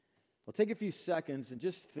Well, take a few seconds and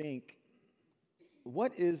just think,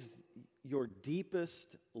 what is your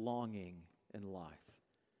deepest longing in life?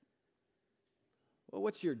 Well,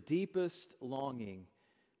 what's your deepest longing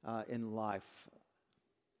in life?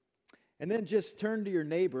 And then just turn to your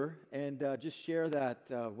neighbor and just share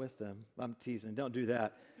that with them. I'm teasing, don't do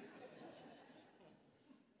that.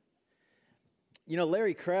 You know,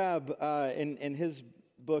 Larry Crabb, in his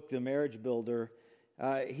book, The Marriage Builder,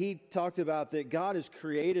 he talked about that God has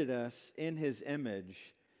created us in His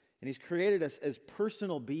image, and He's created us as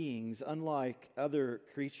personal beings, unlike other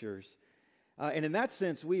creatures. And in that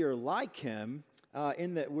sense, we are like Him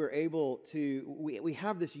in that we're able to, we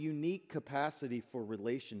have this unique capacity for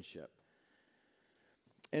relationship.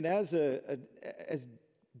 And as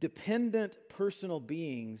dependent personal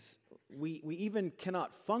beings, we even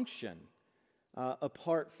cannot function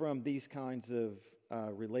apart from these kinds of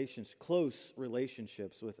close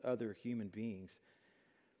relationships with other human beings.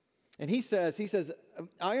 And he says,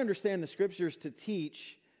 I understand the scriptures to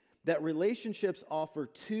teach that relationships offer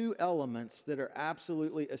two elements that are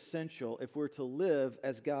absolutely essential if we're to live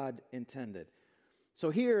as God intended. So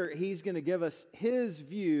here he's going to give us his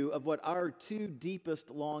view of what our two deepest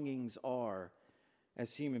longings are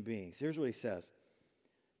as human beings. Here's what he says.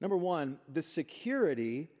 Number one, the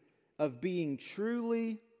security of being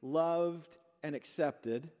truly loved and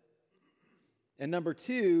accepted. And number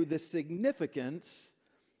two, the significance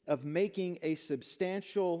of making a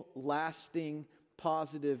substantial, lasting,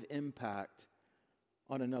 positive impact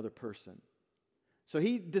on another person. So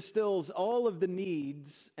he distills all of the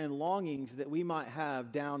needs and longings that we might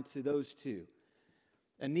have down to those two.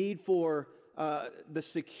 A need for the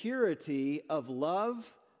security of love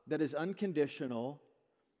that is unconditional,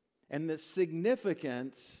 and the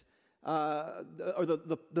significance or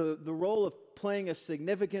the role of playing a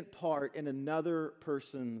significant part in another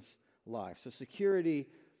person's life. So security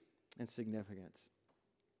and significance.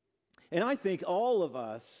 And I think all of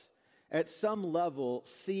us at some level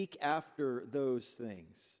seek after those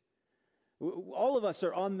things. All of us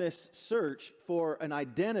are on this search for an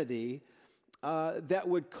identity that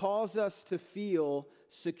would cause us to feel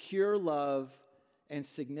secure love and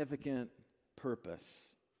significant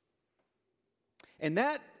purpose. And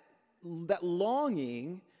that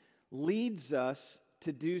longing leads us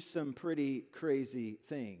to do some pretty crazy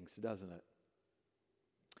things, doesn't it?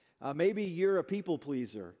 Maybe you're a people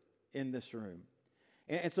pleaser in this room.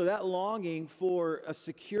 And so that longing for a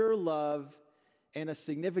secure love and a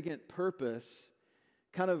significant purpose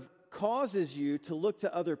kind of causes you to look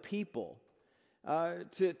to other people,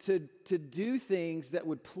 to do things that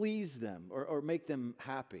would please them or make them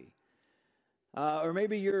happy. Or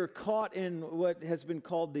maybe you're caught in what has been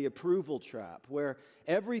called the approval trap, where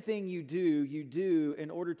everything you do in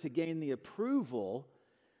order to gain the approval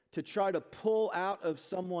to try to pull out of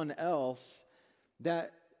someone else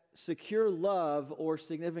that secure love or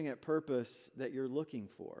significant purpose that you're looking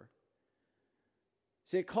for.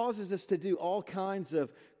 See, it causes us to do all kinds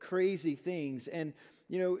of crazy things. And,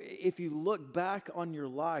 you know, if you look back on your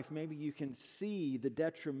life, maybe you can see the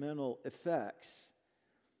detrimental effects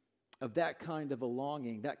of that kind of a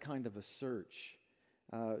longing, that kind of a search,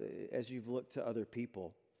 as you've looked to other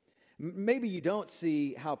people. Maybe you don't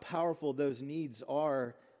see how powerful those needs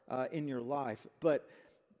are in your life, but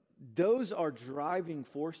those are driving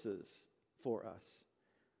forces for us.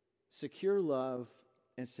 Secure love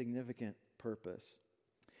and significant purpose.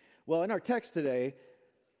 Well, in our text today,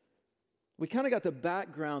 we kind of got the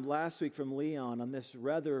background last week from Leon on this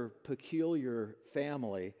rather peculiar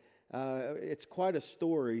family. It's quite a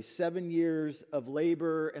story. 7 years of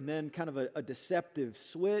labor and then kind of a deceptive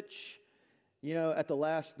switch, you know, at the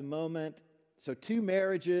last moment. So 2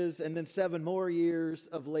 marriages and then 7 more years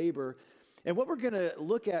of labor. And what we're going to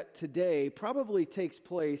look at today probably takes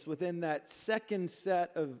place within that second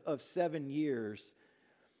set of 7 years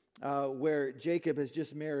where Jacob has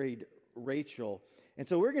just married Rachel. And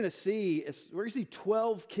so we're going to see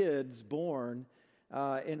 12 kids born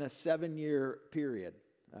in a 7-year period.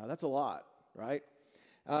 That's a lot, right?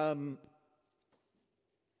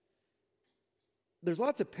 There's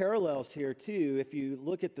lots of parallels here, too, if you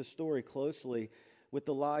look at the story closely with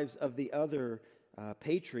the lives of the other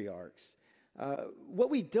patriarchs. What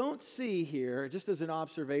we don't see here, just as an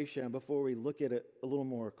observation before we look at it a little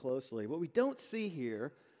more closely, what we don't see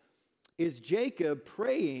here is Jacob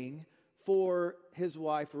praying for his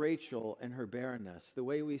wife Rachel and her barrenness, the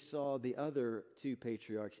way we saw the other 2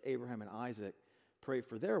 patriarchs, Abraham and Isaac, pray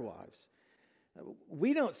for their wives.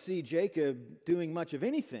 We don't see Jacob doing much of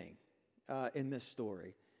anything in this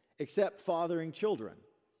story except fathering children.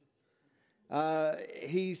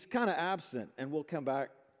 He's kind of absent, and we'll come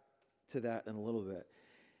back to that in a little bit.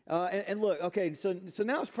 And look, okay, so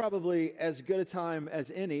now is probably as good a time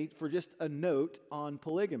as any for just a note on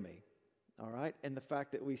polygamy, all right, and the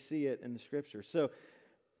fact that we see it in the Scripture. So I'm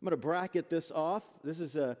going to bracket this off. This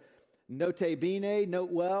is a note bene,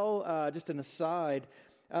 note well, just an aside.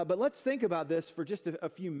 But let's think about this for just a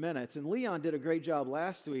few minutes. And Leon did a great job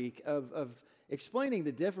last week of explaining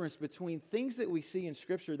the difference between things that we see in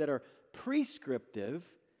Scripture that are prescriptive,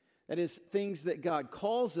 that is, things that God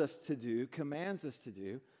calls us to do, commands us to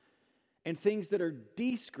do, and things that are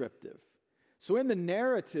descriptive. So in the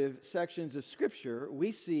narrative sections of Scripture,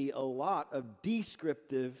 we see a lot of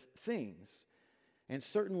descriptive things. And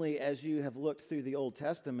certainly as you have looked through the Old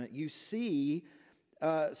Testament, you see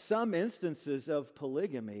some instances of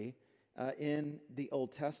polygamy in the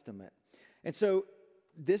Old Testament. And so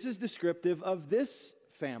this is descriptive of this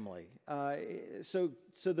family. So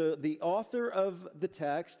the author of the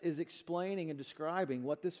text is explaining and describing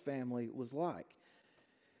what this family was like.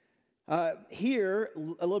 Here,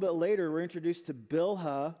 a little bit later, we're introduced to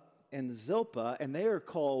Bilhah and Zilpah, and they are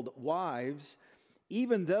called wives,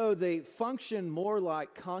 even though they function more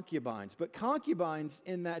like concubines. But concubines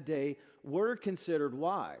in that day were considered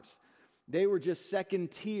wives. They were just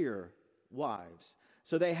second-tier wives.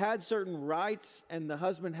 So they had certain rights, and the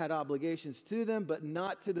husband had obligations to them, but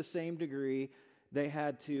not to the same degree they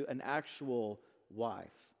had to an actual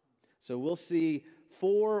wife. So we'll see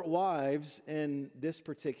 4 wives in this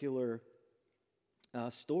particular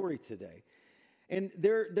story today. And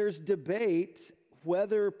there's debate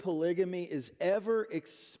whether polygamy is ever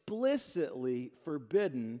explicitly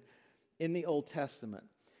forbidden in the Old Testament.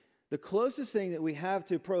 The closest thing that we have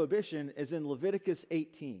to prohibition is in Leviticus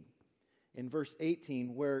 18, in verse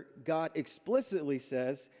 18, where God explicitly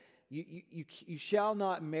says, you shall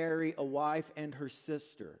not marry a wife and her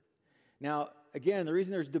sister. Now, again, the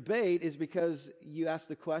reason there's debate is because you ask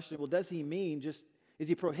the question, well, does he mean is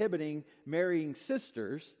he prohibiting marrying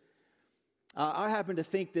sisters? I happen to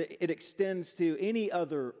think that it extends to any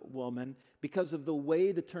other woman because of the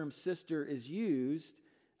way the term sister is used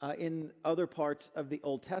in other parts of the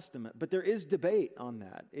Old Testament. But there is debate on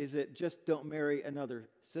that. Is it just don't marry another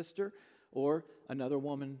sister or another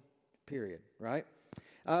woman, period, right?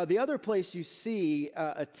 The other place you see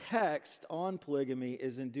a text on polygamy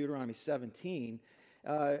is in Deuteronomy 17,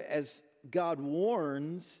 as God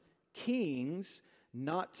warns kings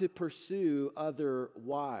not to pursue other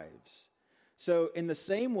wives. So in the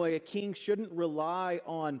same way, a king shouldn't rely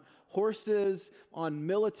on horses, on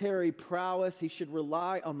military prowess. He should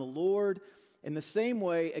rely on the Lord. In the same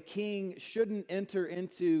way, a king shouldn't enter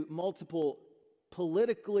into multiple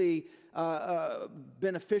politically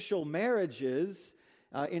beneficial marriages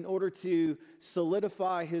in order to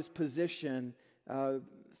solidify his position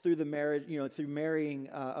through the marriage, through marrying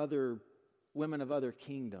other women of other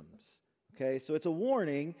kingdoms. Okay, so it's a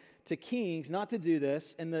warning to kings not to do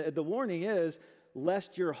this, and the warning is,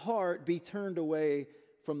 lest your heart be turned away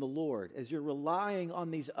from the Lord. As you're relying on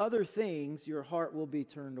these other things, your heart will be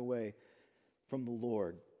turned away from the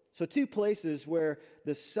Lord. So 2 places where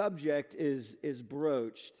the subject is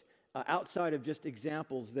broached outside of just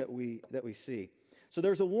examples that we see. So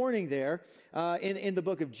there's a warning there. In the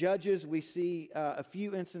book of Judges, we see a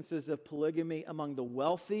few instances of polygamy among the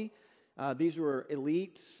wealthy. These were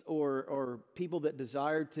elites or people that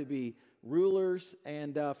desired to be rulers,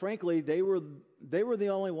 and frankly, they were the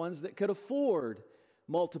only ones that could afford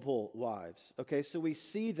multiple wives. Okay, so we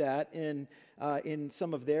see that in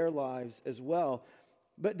some of their lives as well.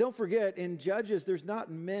 But don't forget, in Judges, there's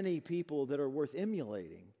not many people that are worth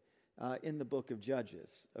emulating in the book of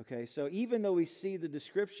Judges. Okay, so even though we see the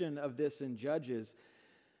description of this in Judges,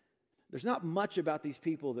 there's not much about these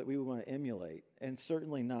people that we would want to emulate, and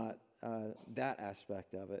certainly not that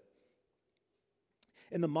aspect of it.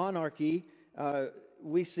 In the monarchy,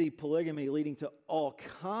 we see polygamy leading to all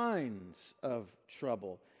kinds of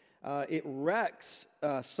trouble. It wrecks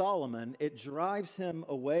Solomon. It drives him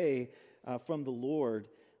away from the Lord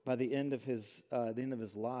by the end of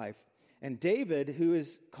his life. And David, who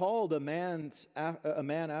is called a man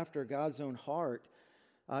after God's own heart,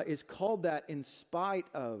 is called that in spite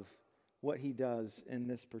of what he does in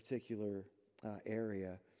this particular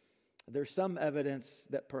area. There's some evidence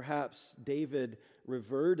that perhaps David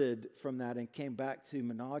reverted from that and came back to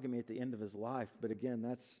monogamy at the end of his life. But again,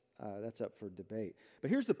 that's up for debate. But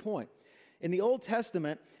here's the point. In the Old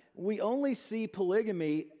Testament, we only see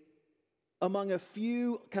polygamy among a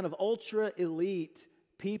few kind of ultra-elite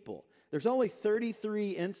people. There's only 33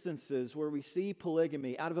 instances where we see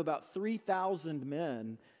polygamy out of about 3,000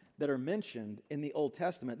 men that are mentioned in the Old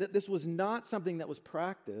Testament. This was not something that was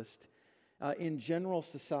practiced in general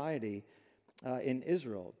society in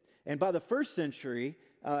Israel. And by the first century,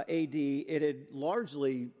 AD, it had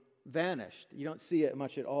largely vanished. You don't see it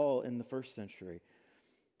much at all in the first century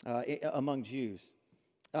among Jews.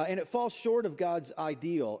 And it falls short of God's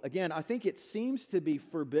ideal. Again, I think it seems to be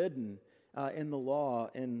forbidden in the law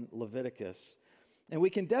in Leviticus. And we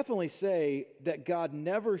can definitely say that God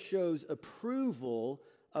never shows approval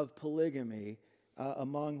of polygamy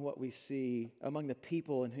among the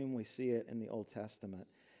people in whom we see it in the Old Testament.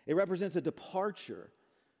 It represents a departure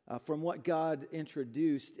from what God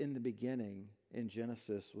introduced in the beginning in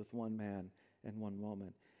Genesis with one man and one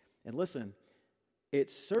woman. And listen, it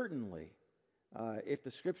certainly, if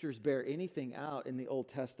the scriptures bear anything out in the Old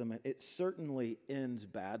Testament, it certainly ends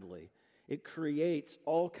badly. It creates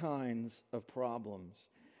all kinds of problems.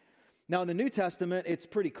 Now, in the New Testament, it's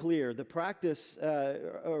pretty clear. The practice,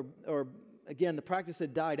 the practice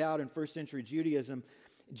had died out in first century Judaism.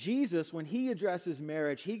 Jesus, when he addresses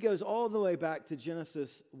marriage, he goes all the way back to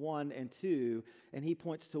Genesis 1 and 2, and he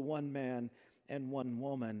points to one man and one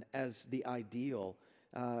woman as the ideal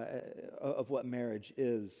of what marriage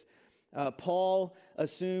is. Paul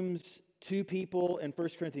assumes two people in 1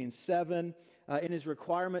 Corinthians 7. In his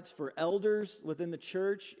requirements for elders within the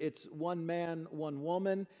church, it's one man, one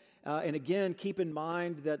woman. And again, keep in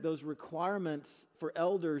mind that those requirements for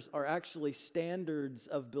elders are actually standards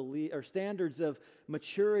of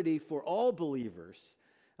maturity for all believers.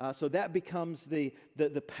 So that becomes the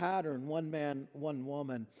pattern, one man, one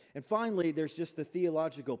woman. And finally, there's just the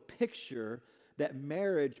theological picture that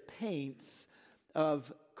marriage paints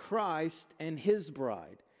of Christ and his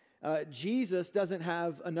bride. Jesus doesn't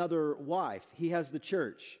have another wife. He has the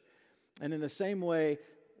church. And in the same way,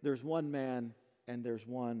 there's one man and there's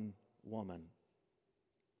one woman.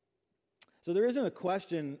 So there isn't a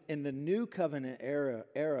question in the New Covenant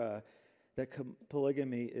era that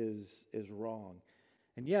polygamy is wrong.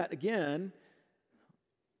 And yet, again,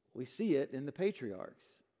 we see it in the patriarchs.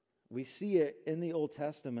 We see it in the Old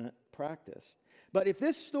Testament practiced. But if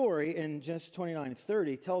this story in Genesis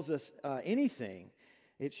 29:30 tells us anything,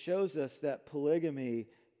 it shows us that polygamy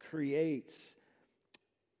creates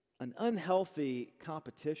an unhealthy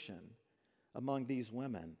competition among these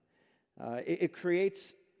women. It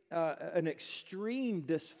creates an extreme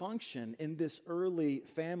dysfunction in this early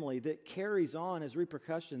family that carries on as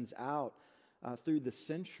repercussions out through the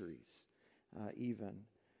centuries even.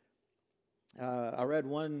 I read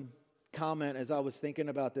one comment as I was thinking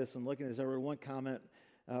about this and looking at this. I read one comment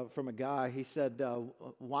from a guy. He said,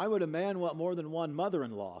 why would a man want more than one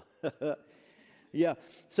mother-in-law? Yeah.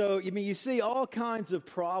 So, you see all kinds of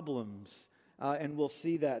problems, and we'll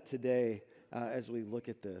see that today as we look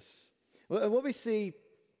at this. What we see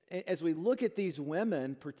as we look at these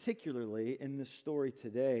women, particularly in this story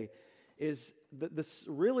today, is this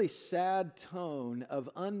really sad tone of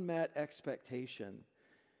unmet expectation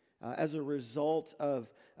as a result of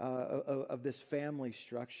this family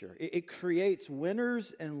structure. It creates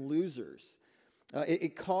winners and losers.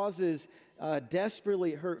 It causes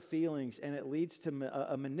desperately hurt feelings, and it leads to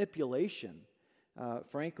a manipulation,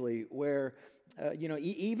 frankly, where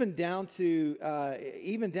even down to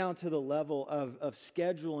the level of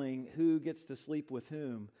scheduling who gets to sleep with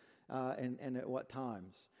whom and at what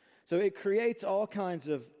times. So it creates all kinds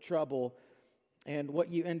of trouble. And what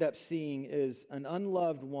you end up seeing is an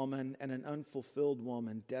unloved woman and an unfulfilled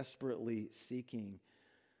woman desperately seeking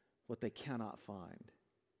what they cannot find.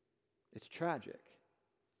 It's tragic.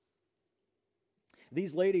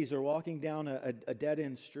 These ladies are walking down a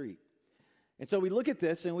dead-end street. And so we look at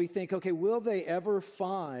this and we think, okay, will they ever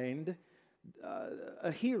find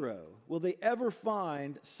a hero? Will they ever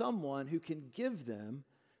find someone who can give them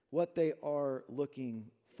what they are looking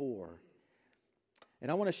for? And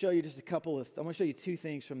I want to show you I want to show you two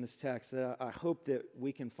things from this text that I hope that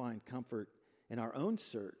we can find comfort in our own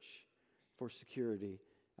search for security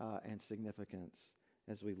and significance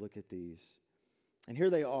as we look at these. And here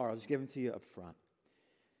they are. I'll just give them to you up front.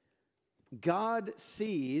 God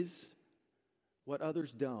sees what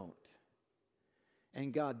others don't,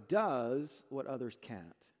 and God does what others can't.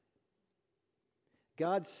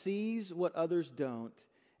 God sees what others don't,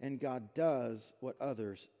 and God does what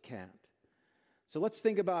others can't. So let's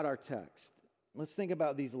think about our text. Let's think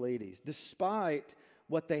about these ladies. Despite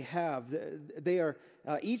what they have, they are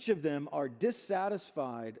each of them are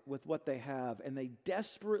dissatisfied with what they have, and they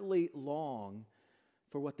desperately long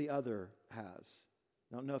for what the other has.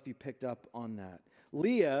 I don't know if you picked up on that.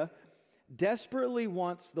 Leah desperately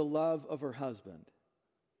wants the love of her husband,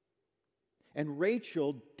 and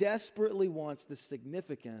Rachel desperately wants the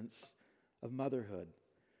significance of motherhood.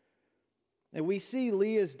 And we see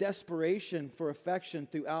Leah's desperation for affection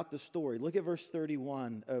throughout the story. Look at verse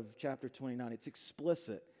 31 of chapter 29. It's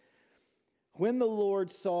explicit. When the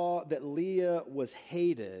Lord saw that Leah was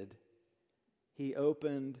hated, he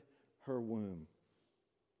opened her womb.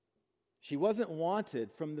 She wasn't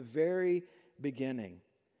wanted from the very beginning.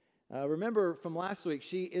 Remember from last week,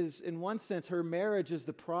 she is, in one sense, her marriage is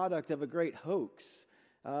the product of a great hoax,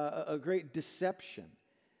 a great deception.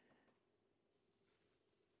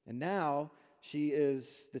 And now she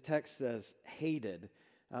is, the text says, hated.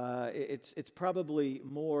 It's probably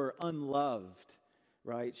more unloved,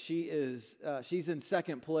 right? She's in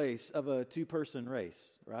second place of a two-person race,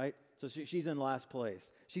 right? So she's in last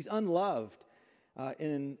place. She's unloved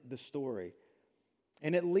in the story.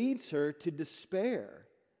 And it leads her to despair.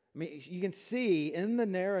 I mean, you can see in the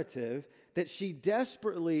narrative that she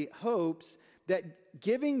desperately hopes that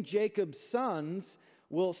giving Jacob sons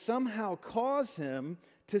will somehow cause him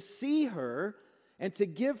to see her and to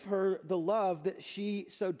give her the love that she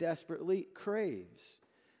so desperately craves.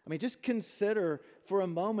 I mean, just consider for a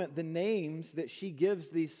moment the names that she gives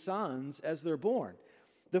these sons as they're born.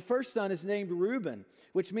 The first son is named Reuben,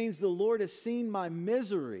 which means the Lord has seen my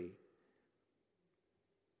misery.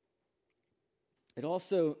 It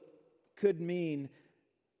also could mean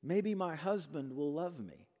maybe my husband will love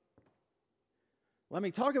me. Let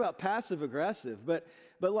me talk about passive aggressive, but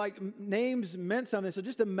like names meant something. So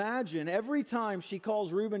just imagine every time she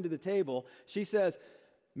calls Reuben to the table, she says,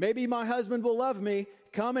 maybe my husband will love me.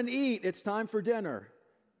 Come and eat. It's time for dinner.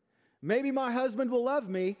 Maybe my husband will love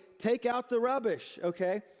me. Take out the rubbish.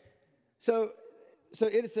 Okay. So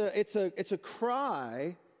it's a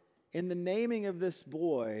cry in the naming of this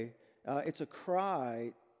boy. It's a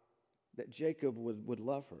cry that Jacob would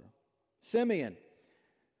love her. Simeon,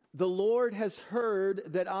 the Lord has heard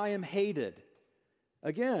that I am hated.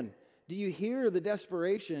 Again, do you hear the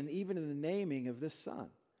desperation even in the naming of this son?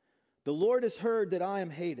 The Lord has heard that I am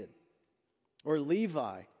hated. Or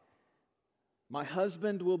Levi, my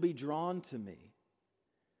husband will be drawn to me.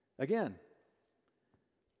 Again,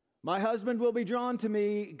 my husband will be drawn to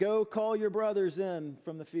me. Go call your brothers in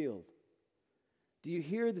from the field. Do you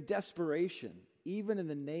hear the desperation, even in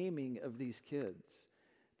the naming of these kids,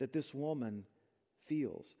 that this woman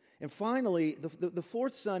feels? And finally, the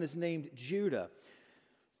fourth son is named Judah,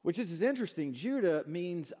 which is interesting. Judah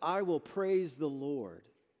means I will praise the Lord.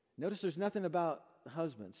 Notice there's nothing about the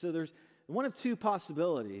husband. So there's one of two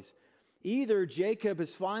possibilities. Either Jacob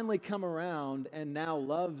has finally come around and now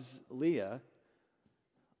loves Leah,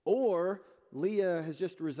 or Leah has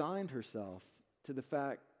just resigned herself to the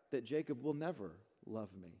fact that Jacob will never love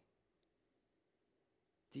me.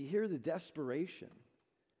 Do you hear the desperation?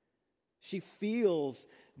 She feels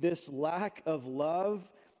this lack of love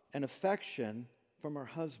and affection from her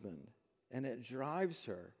husband, and it drives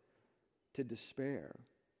her to despair.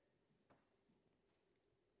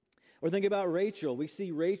 Or think about Rachel. We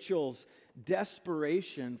see Rachel's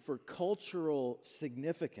desperation for cultural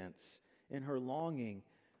significance in her longing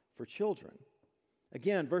for children.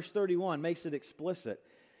 Again, verse 31 makes it explicit.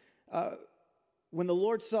 When the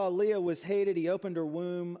Lord saw Leah was hated, he opened her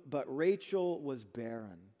womb, but Rachel was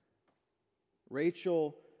barren.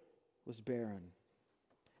 Rachel was barren.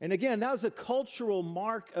 And again, that was a cultural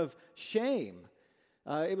mark of shame.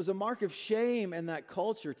 It was a mark of shame in that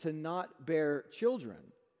culture to not bear children.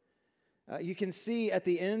 You can see at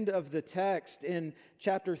the end of the text in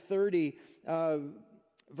chapter 30,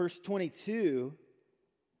 verse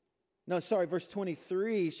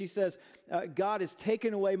 23, she says, God has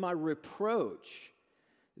taken away my reproach.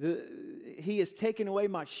 He has taken away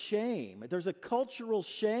my shame. There's a cultural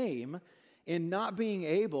shame in not being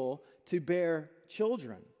able to bear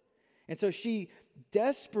children. And so she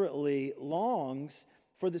desperately longs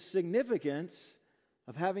for the significance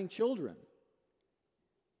of having children.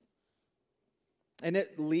 And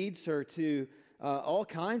it leads her to all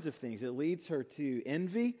kinds of things. It leads her to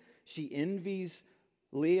envy. She envies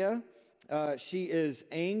Leah. She is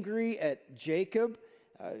angry at Jacob.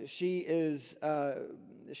 She's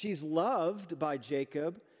loved by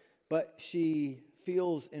Jacob, but she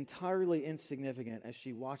feels entirely insignificant as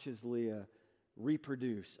she watches Leah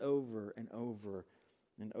reproduce over and over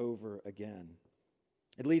and over again.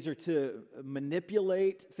 It leads her to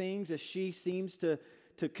manipulate things as she seems to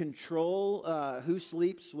control who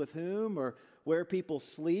sleeps with whom or where people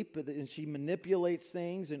sleep, and she manipulates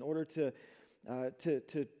things in order to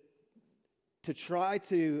try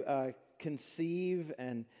to conceive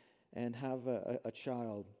and have a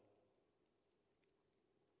child.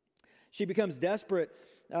 She becomes desperate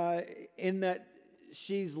in that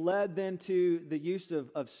she's led then to the use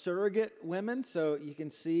of surrogate women. So you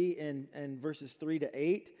can see in verses 3 to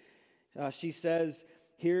 8, she says,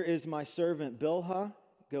 "Here is my servant Bilhah,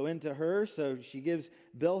 go into her." So she gives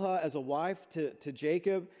Bilhah as a wife to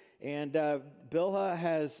Jacob, And Bilhah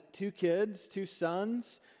has two kids, two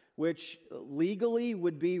sons, which legally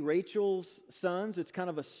would be Rachel's sons. It's kind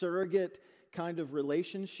of a surrogate kind of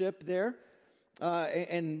relationship there.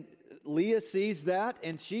 And Leah sees that,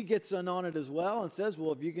 and she gets in on it as well and says,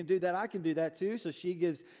 well, if you can do that, I can do that too. So she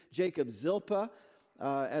gives Jacob Zilpah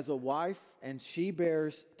as a wife, and she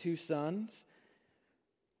bears two sons.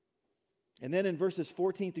 And then in verses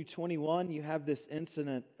 14 through 21, you have this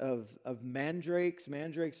incident of mandrakes.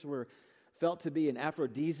 Mandrakes were felt to be an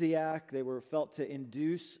aphrodisiac. They were felt to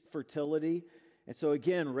induce fertility. And so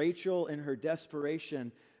again, Rachel, in her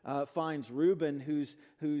desperation, finds Reuben,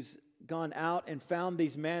 who's gone out and found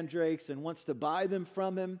these mandrakes and wants to buy them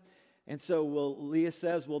from him. And so Leah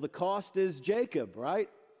says, well, the cost is Jacob, right?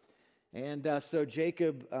 And so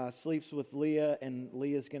Jacob sleeps with Leah, and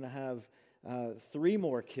Leah's going to have 3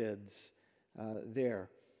 more kids there.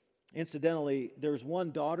 Incidentally, there's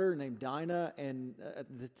one daughter named Dinah, and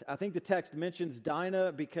I think the text mentions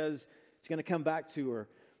Dinah because it's going to come back to her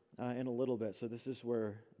in a little bit. So this is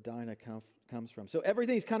where Dinah comes from. So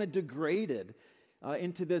everything's kind of degraded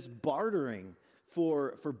into this bartering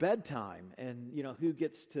for bedtime, and who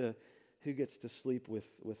gets to sleep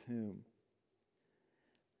with whom.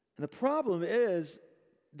 And the problem is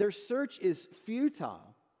their search is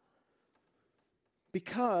futile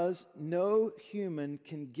because no human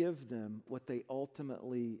can give them what they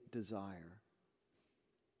ultimately desire.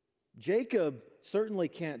 Jacob certainly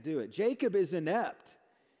can't do it. Jacob is inept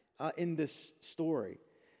in this story.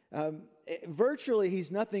 Virtually,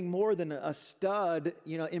 he's nothing more than a stud,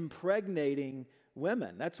 impregnating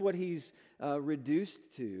women. That's what he's reduced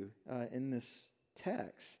to in this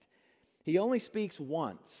text. He only speaks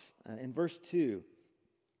once. In verse 2,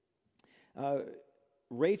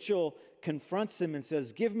 Rachel confronts him and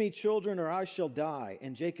says, "Give me children or I shall die."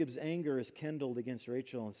 And Jacob's anger is kindled against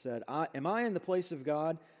Rachel and said, "Am I in the place of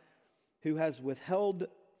God who has withheld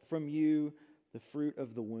from you the fruit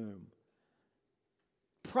of the womb?"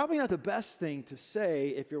 Probably not the best thing to say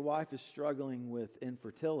if your wife is struggling with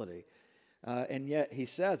infertility. And yet he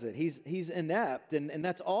says it. He's inept, and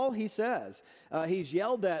that's all he says. He's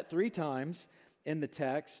yelled at 3 times in the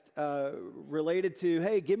text related to,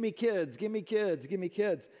 hey, give me kids, give me kids, give me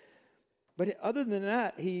kids. But other than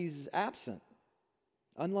that, he's absent.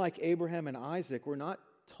 Unlike Abraham and Isaac, we're not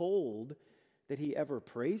told that he ever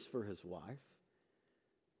prays for his wife.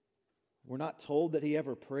 We're not told that he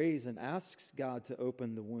ever prays and asks God to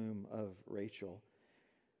open the womb of Rachel.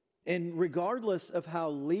 And regardless of how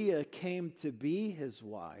Leah came to be his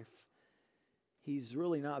wife, he's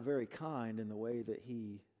really not very kind in the way that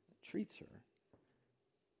he treats her.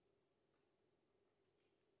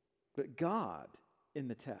 But God, in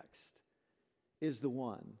the text, is the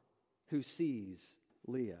one who sees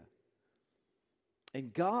Leah.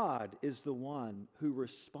 And God is the one who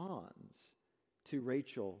responds to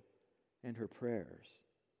Rachel and her prayers.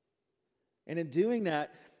 And in doing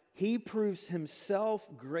that, he proves himself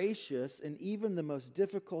gracious in even the most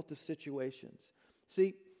difficult of situations.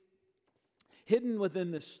 See, hidden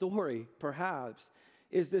within this story, perhaps,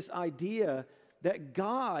 is this idea that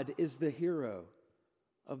God is the hero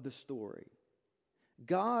of the story.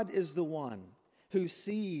 God is the one who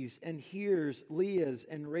sees and hears Leah's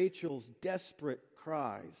and Rachel's desperate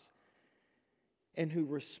cries and who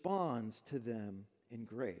responds to them in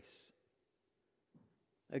grace.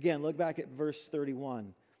 Again, look back at verse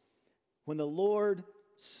 31. When the Lord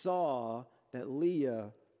saw that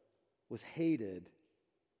Leah was hated,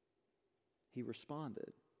 he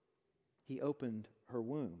responded. He opened her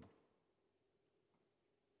womb.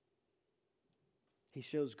 He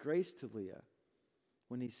shows grace to Leah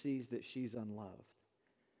when he sees that she's unloved.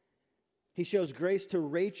 He shows grace to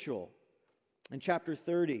Rachel in chapter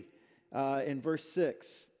 30, in verse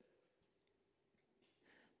 6.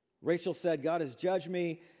 Rachel said, "God has judged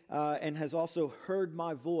me and has also heard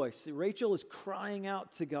my voice." See, Rachel is crying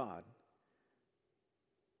out to God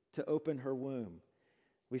to open her womb.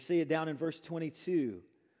 We see it down in verse 22,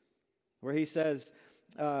 where he says,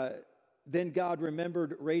 then God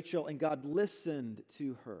remembered Rachel and God listened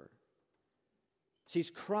to her.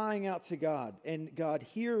 She's crying out to God, and God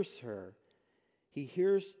hears her. He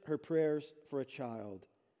hears her prayers for a child,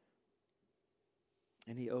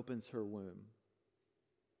 and he opens her womb,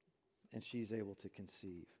 and she's able to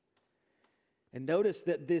conceive. And notice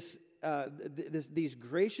that these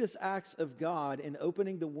gracious acts of God in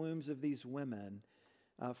opening the wombs of these women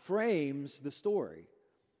frames the story.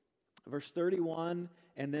 Verse 31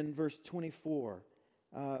 and then verse 24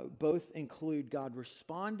 both include God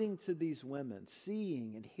responding to these women,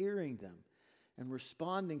 seeing and hearing them, and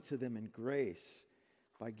responding to them in grace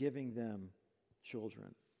by giving them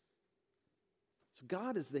children. So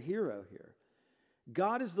God is the hero here.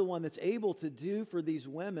 God is the one that's able to do for these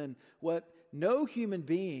women what no human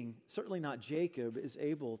being, certainly not Jacob, is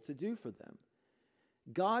able to do for them.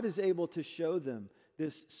 God is able to show them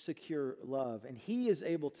this secure love, and He is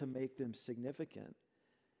able to make them significant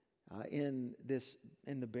in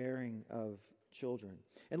the bearing of children.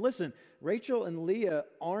 And listen, Rachel and Leah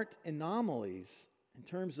aren't anomalies in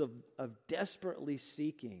terms of desperately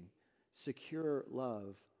seeking secure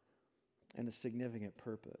love and a significant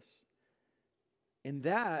purpose. In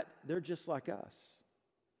that, they're just like us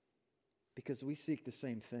because we seek the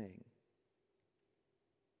same thing.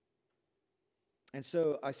 And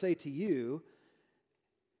so I say to you,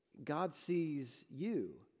 God sees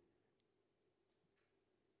you.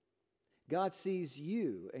 God sees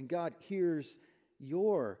you, and God hears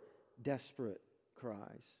your desperate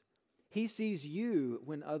cries. He sees you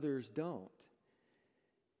when others don't.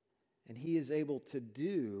 And He is able to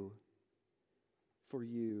do for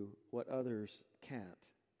you what others can't.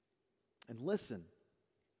 And listen,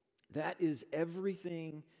 that is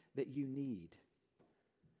everything that you need.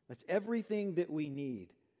 That's everything that we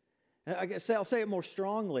need. And I'll say it more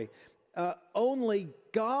strongly. Only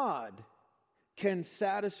God can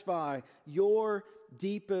satisfy your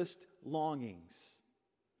deepest longings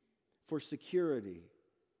for security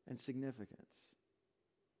and significance.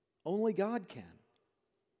 Only God can.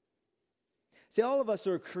 See, all of us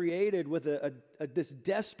are created with this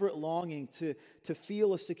desperate longing to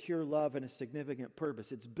feel a secure love and a significant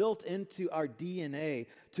purpose. It's built into our DNA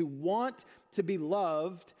to want to be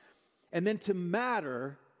loved and then to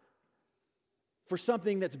matter for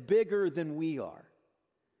something that's bigger than we are.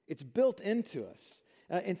 It's built into us.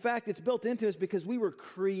 In fact, it's built into us because we were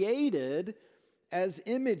created as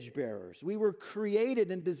image bearers. We were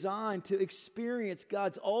created and designed to experience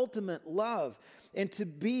God's ultimate love and to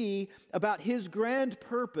be about His grand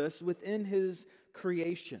purpose within His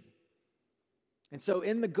creation. And so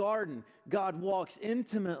in the garden, God walks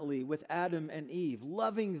intimately with Adam and Eve,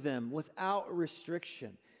 loving them without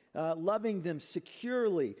restriction, loving them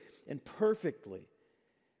securely and perfectly.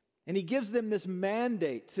 And He gives them this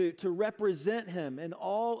mandate to represent Him in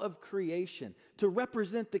all of creation, to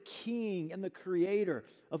represent the King and the Creator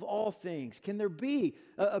of all things. Can there be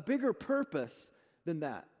a bigger purpose than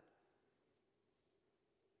that?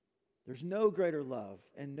 There's no greater love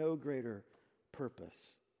and no greater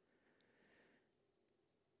purpose.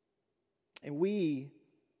 And we,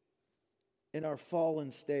 in our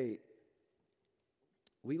fallen state,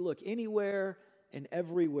 we look anywhere and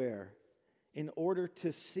everywhere in order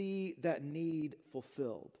to see that need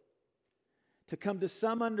fulfilled, to come to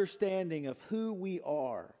some understanding of who we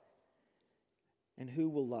are and who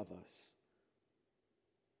will love us.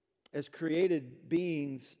 As created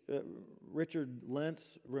beings, Richard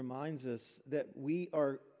Lentz reminds us that we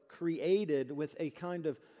are created with a kind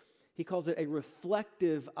of, he calls it a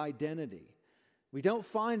reflective identity. We don't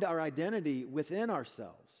find our identity within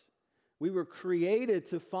ourselves. We were created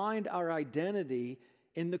to find our identity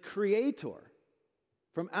in the Creator,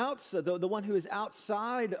 from outside, the one who is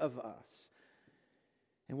outside of us.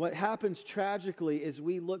 And what happens tragically is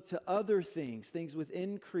we look to other things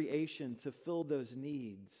within creation to fill those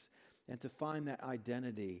needs and to find that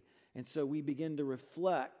identity. And so we begin to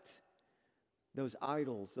reflect those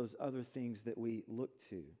idols, those other things that we look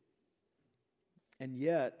to. And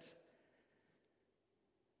yet,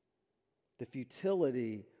 the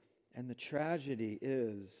futility and the tragedy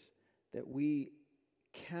is that we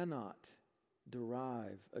cannot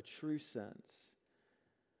derive a true sense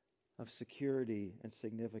of security and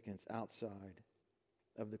significance outside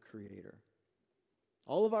of the Creator.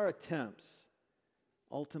 All of our attempts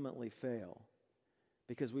ultimately fail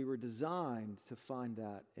because we were designed to find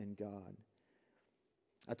that in God.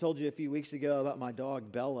 I told you a few weeks ago about my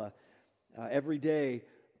dog Bella. Every day,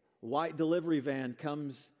 white delivery van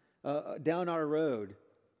comes down our road,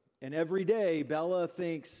 and every day Bella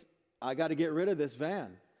thinks, I got to get rid of this van.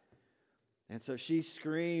 And so she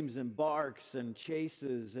screams and barks and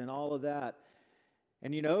chases and all of that.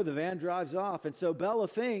 And the van drives off. And so Bella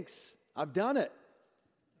thinks, I've done it.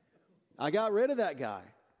 I got rid of that guy.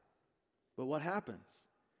 But what happens?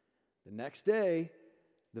 The next day,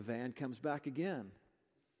 the van comes back again.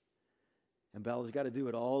 And Bella's got to do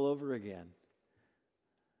it all over again.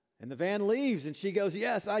 And the van leaves and she goes,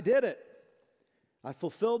 yes, I did it. I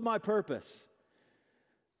fulfilled my purpose.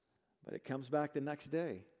 But it comes back the next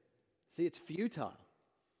day. See, it's futile.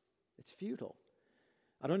 It's futile.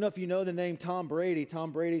 I don't know if you know the name Tom Brady.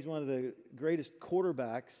 Tom Brady's one of the greatest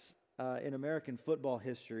quarterbacks in American football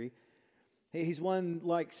history. He's won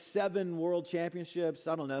like 7 world championships.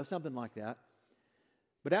 I don't know, something like that.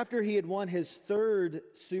 But after he had won his third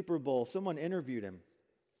Super Bowl, someone interviewed him.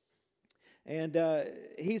 And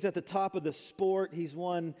he's at the top of the sport. He's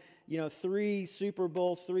won, 3 Super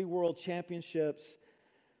Bowls, 3 world championships.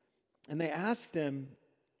 And they asked him,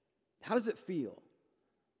 how does it feel?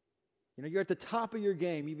 You're at the top of your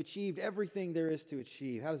game. You've achieved everything there is to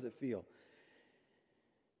achieve. How does it feel?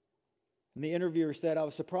 And the interviewer said, I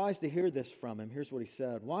was surprised to hear this from him. Here's what he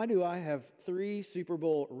said. Why do I have 3 Super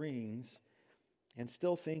Bowl rings and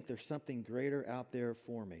still think there's something greater out there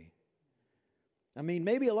for me? I mean,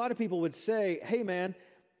 maybe a lot of people would say, hey man,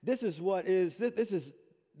 this is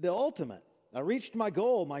the ultimate. I reached my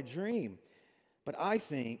goal, my dream. But I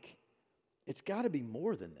think it's got to be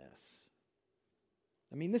more than this.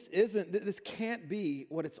 I mean, this can't be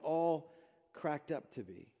what it's all cracked up to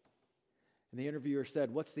be. And the interviewer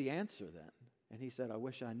said, what's the answer then? And he said, I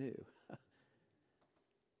wish I knew. Do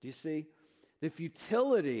you see? The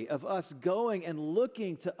futility of us going and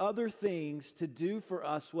looking to other things to do for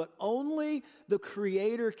us what only the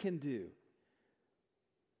Creator can do.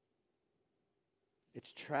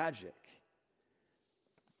 It's tragic.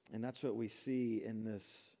 And that's what we see in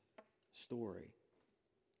this story.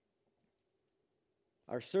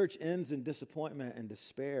 Our search ends in disappointment and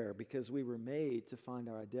despair because we were made to find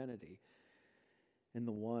our identity in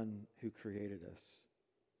the one who created us.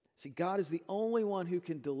 See, God is the only one who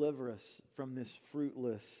can deliver us from this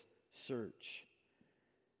fruitless search.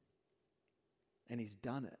 And He's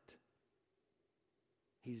done it.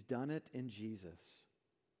 He's done it in Jesus.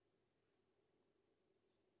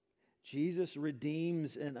 Jesus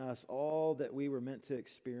redeems in us all that we were meant to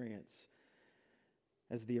experience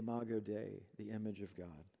as the Imago Dei, the image of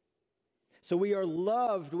God. So we are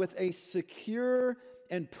loved with a secure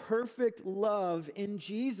and perfect love in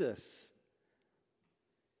Jesus.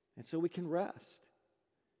 And so we can rest.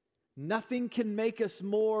 Nothing can make us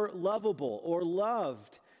more lovable or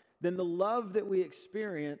loved than the love that we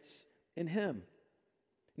experience in Him.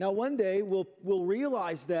 Now, one day we'll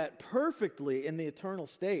realize that perfectly in the eternal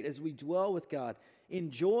state as we dwell with God,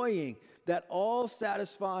 enjoying that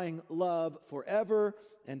all-satisfying love forever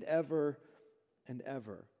and ever and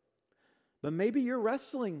ever. But maybe you're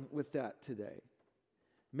wrestling with that today.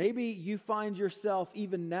 Maybe you find yourself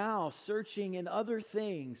even now searching in other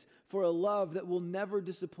things for a love that will never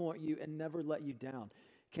disappoint you and never let you down.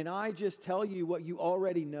 Can I just tell you what you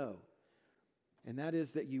already know? And that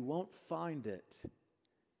is that you won't find it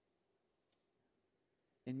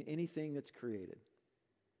in anything that's created.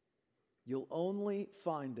 You'll only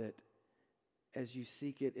find it as you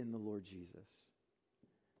seek it in the Lord Jesus.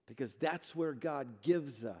 Because that's where God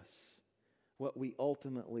gives us what we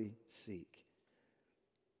ultimately seek.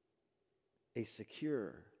 A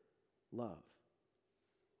secure love.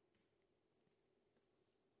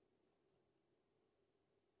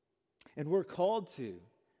 And we're called to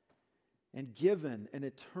and given an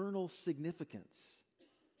eternal significance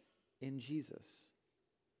in Jesus.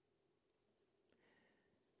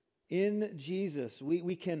 In Jesus,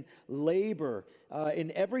 we can labor.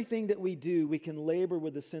 In everything that we do, we can labor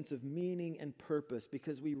with a sense of meaning and purpose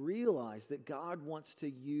because we realize that God wants to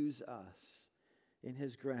use us in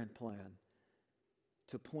His grand plan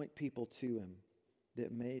to point people to Him that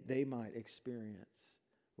they might experience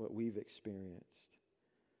what we've experienced.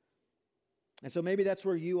 And so maybe that's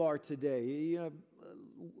where you are today,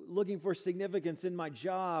 looking for significance in my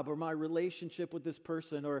job or my relationship with this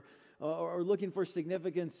person or looking for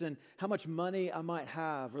significance in how much money I might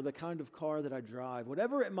have or the kind of car that I drive,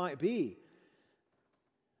 whatever it might be.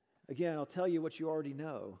 Again, I'll tell you what you already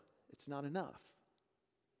know. It's not enough.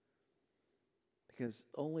 Because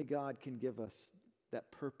only God can give us that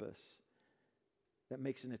purpose that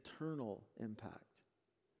makes an eternal impact.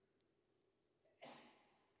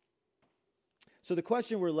 So the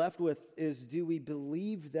question we're left with is, do we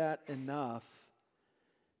believe that enough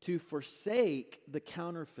to forsake the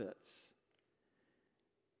counterfeits?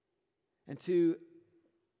 And to,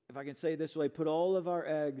 if I can say it this way, put all of our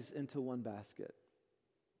eggs into one basket.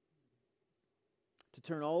 To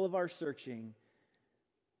turn all of our searching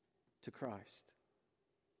to Christ.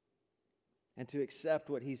 And to accept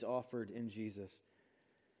what He's offered in Jesus.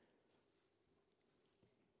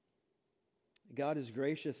 God is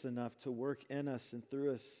gracious enough to work in us and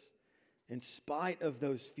through us in spite of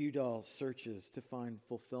those futile searches to find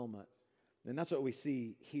fulfillment. And that's what we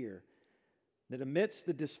see here. That amidst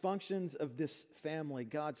the dysfunctions of this family,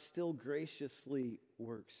 God still graciously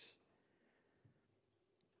works.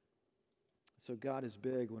 So God is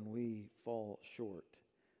big when we fall short.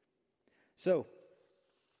 So,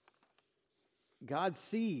 God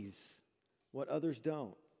sees what others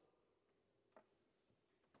don't.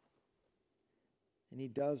 And He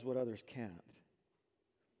does what others can't.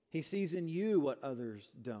 He sees in you what others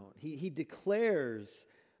don't. He declares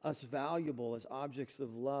us valuable as objects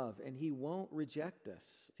of love, and He won't reject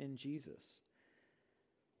us in Jesus.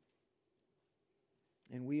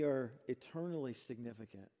 And we are eternally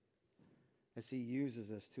significant as He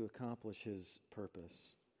uses us to accomplish His purpose.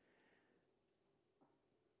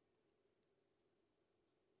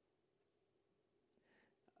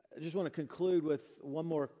 I just want to conclude with one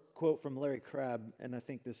more quote from Larry Crabb, and I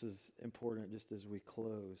think this is important just as we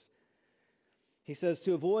close. He says,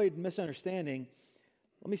 to avoid misunderstanding,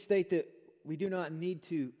 let me state that we do not need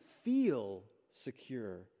to feel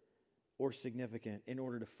secure or significant in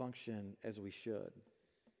order to function as we should.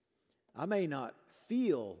 I may not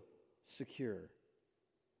feel secure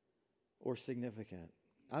or significant.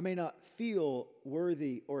 I may not feel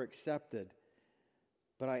worthy or accepted,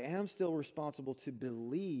 but I am still responsible to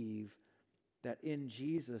believe that in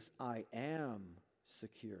Jesus I am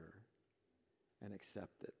secure and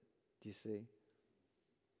accepted. Do you see?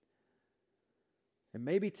 And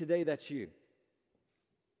maybe today that's you.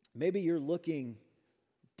 Maybe you're looking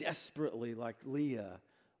desperately like Leah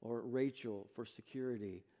or Rachel for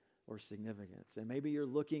security or significance. And maybe you're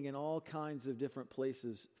looking in all kinds of different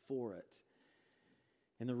places for it.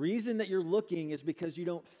 And the reason that you're looking is because you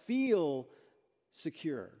don't feel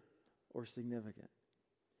secure or significant.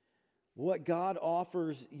 What God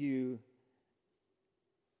offers you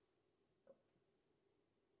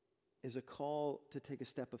is a call to take a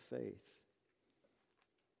step of faith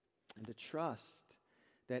and to trust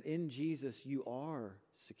that in Jesus you are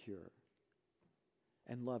secure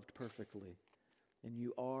and loved perfectly, and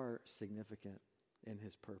you are significant in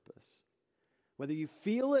His purpose. Whether you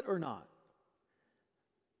feel it or not,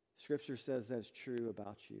 Scripture says that is true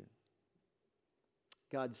about you.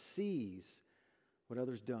 God sees what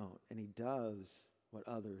others don't, and He does what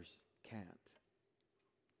others can't.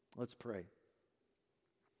 Let's pray.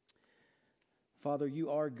 Father, you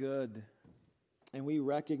are good, and we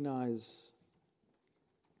recognize,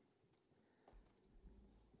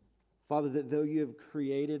 Father, that though you have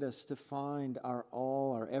created us to find our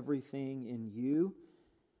all, our everything in you,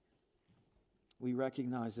 we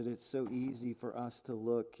recognize that it's so easy for us to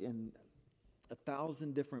look in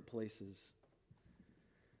 1,000 different places.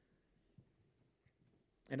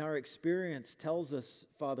 And our experience tells us,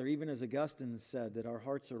 Father, even as Augustine said, that our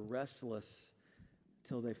hearts are restless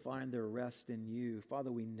till they find their rest in you.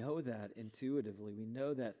 Father, we know that intuitively. We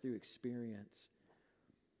know that through experience.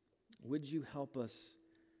 Would you help us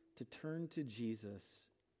to turn to Jesus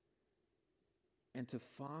and to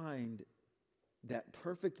find that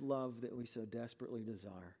perfect love that we so desperately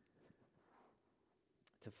desire,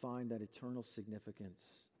 to find that eternal significance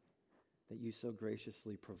that you so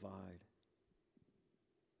graciously provide.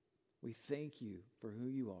 We thank you for who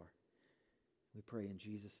you are. We pray in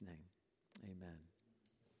Jesus' name. Amen.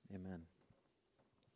 Amen.